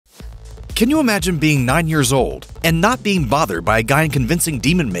Can you imagine being 9 years old and not being bothered by a guy in convincing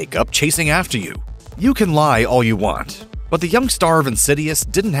demon makeup chasing after you? You can lie all you want, but the young star of Insidious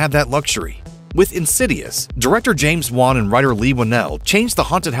didn't have that luxury. With Insidious, director James Wan and writer Leigh Whannell changed the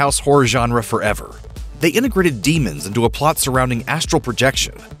haunted house horror genre forever. They integrated demons into a plot surrounding astral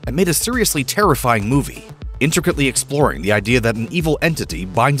projection and made a seriously terrifying movie, intricately exploring the idea that an evil entity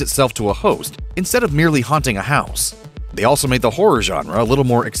binds itself to a host instead of merely haunting a house. They also made the horror genre a little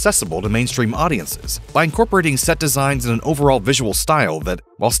more accessible to mainstream audiences by incorporating set designs and an overall visual style that,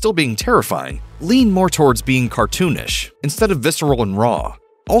 while still being terrifying, leaned more towards being cartoonish instead of visceral and raw.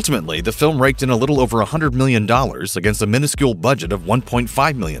 Ultimately, the film raked in a little over $100 million against a minuscule budget of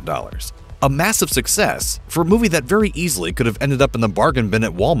 $1.5 million. A massive success for a movie that very easily could have ended up in the bargain bin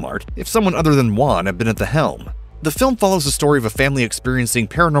at Walmart if someone other than Wan had been at the helm. The film follows the story of a family experiencing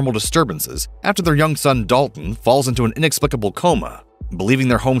paranormal disturbances after their young son Dalton falls into an inexplicable coma. Believing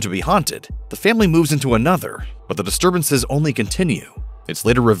their home to be haunted, the family moves into another, but the disturbances only continue. It's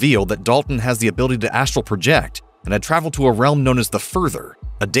later revealed that Dalton has the ability to astral project and had traveled to a realm known as the Further,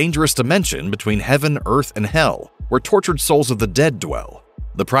 a dangerous dimension between heaven, earth, and hell, where tortured souls of the dead dwell.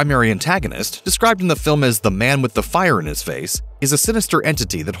 The primary antagonist, described in the film as the man with the fire in his face, is a sinister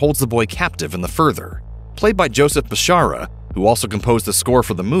entity that holds the boy captive in the Further. Played by Joseph Bishara, who also composed the score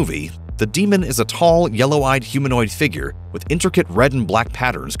for the movie, the demon is a tall, yellow-eyed humanoid figure with intricate red and black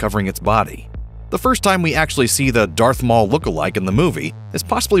patterns covering its body. The first time we actually see the Darth Maul look-alike in the movie is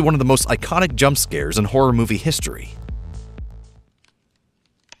possibly one of the most iconic jump scares in horror movie history.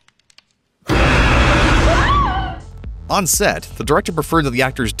 On set, the director preferred that the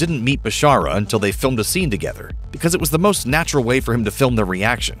actors didn't meet Bishara until they filmed a scene together, because it was the most natural way for him to film their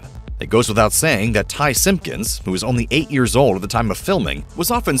reaction. It goes without saying that Ty Simpkins, who was only 8 years old at the time of filming,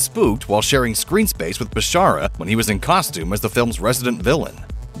 was often spooked while sharing screen space with Bishara when he was in costume as the film's resident villain.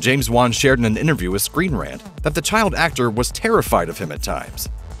 James Wan shared in an interview with Screen Rant that the child actor was terrified of him at times.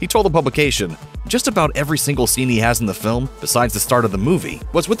 He told the publication, "Just about every single scene he has in the film, besides the start of the movie,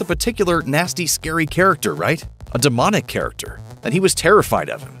 was with a particular nasty, scary character, right? A demonic character. And he was terrified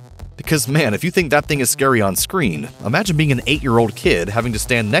of him. Because man, if you think that thing is scary on screen, imagine being an 8-year-old kid having to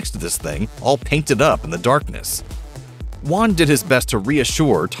stand next to this thing, all painted up in the darkness." Wan did his best to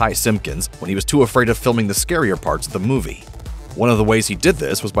reassure Ty Simpkins when he was too afraid of filming the scarier parts of the movie. One of the ways he did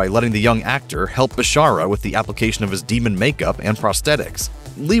this was by letting the young actor help Bishara with the application of his demon makeup and prosthetics.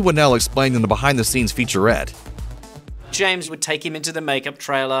 Leigh Whannell explained in the behind-the-scenes featurette, James would take him into the makeup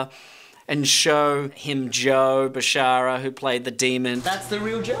trailer and show him Joe Bishara, who played the demon. That's the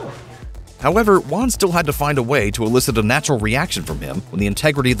real Joe. However, Wan still had to find a way to elicit a natural reaction from him when the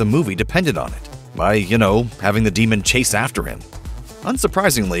integrity of the movie depended on it, by, having the demon chase after him.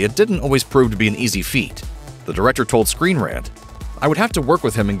 Unsurprisingly, it didn't always prove to be an easy feat. The director told Screen Rant, "I would have to work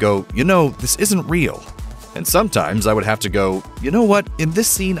with him and go, this isn't real. And sometimes I would have to go, you know what, in this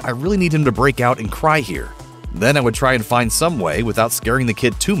scene I really need him to break out and cry here. Then I would try and find some way, without scaring the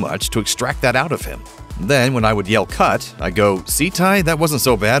kid too much, to extract that out of him. Then when I would yell cut, I go, see Ty, that wasn't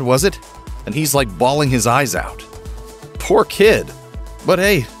so bad, was it?" And he's like bawling his eyes out. Poor kid. But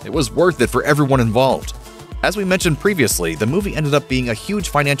hey, it was worth it for everyone involved. As we mentioned previously, the movie ended up being a huge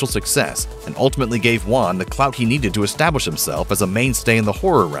financial success and ultimately gave Wan the clout he needed to establish himself as a mainstay in the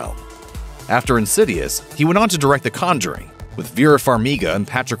horror realm. After Insidious, he went on to direct The Conjuring, with Vera Farmiga and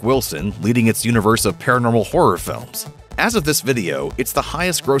Patrick Wilson leading its universe of paranormal horror films. As of this video, it's the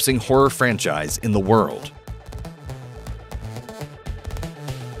highest-grossing horror franchise in the world.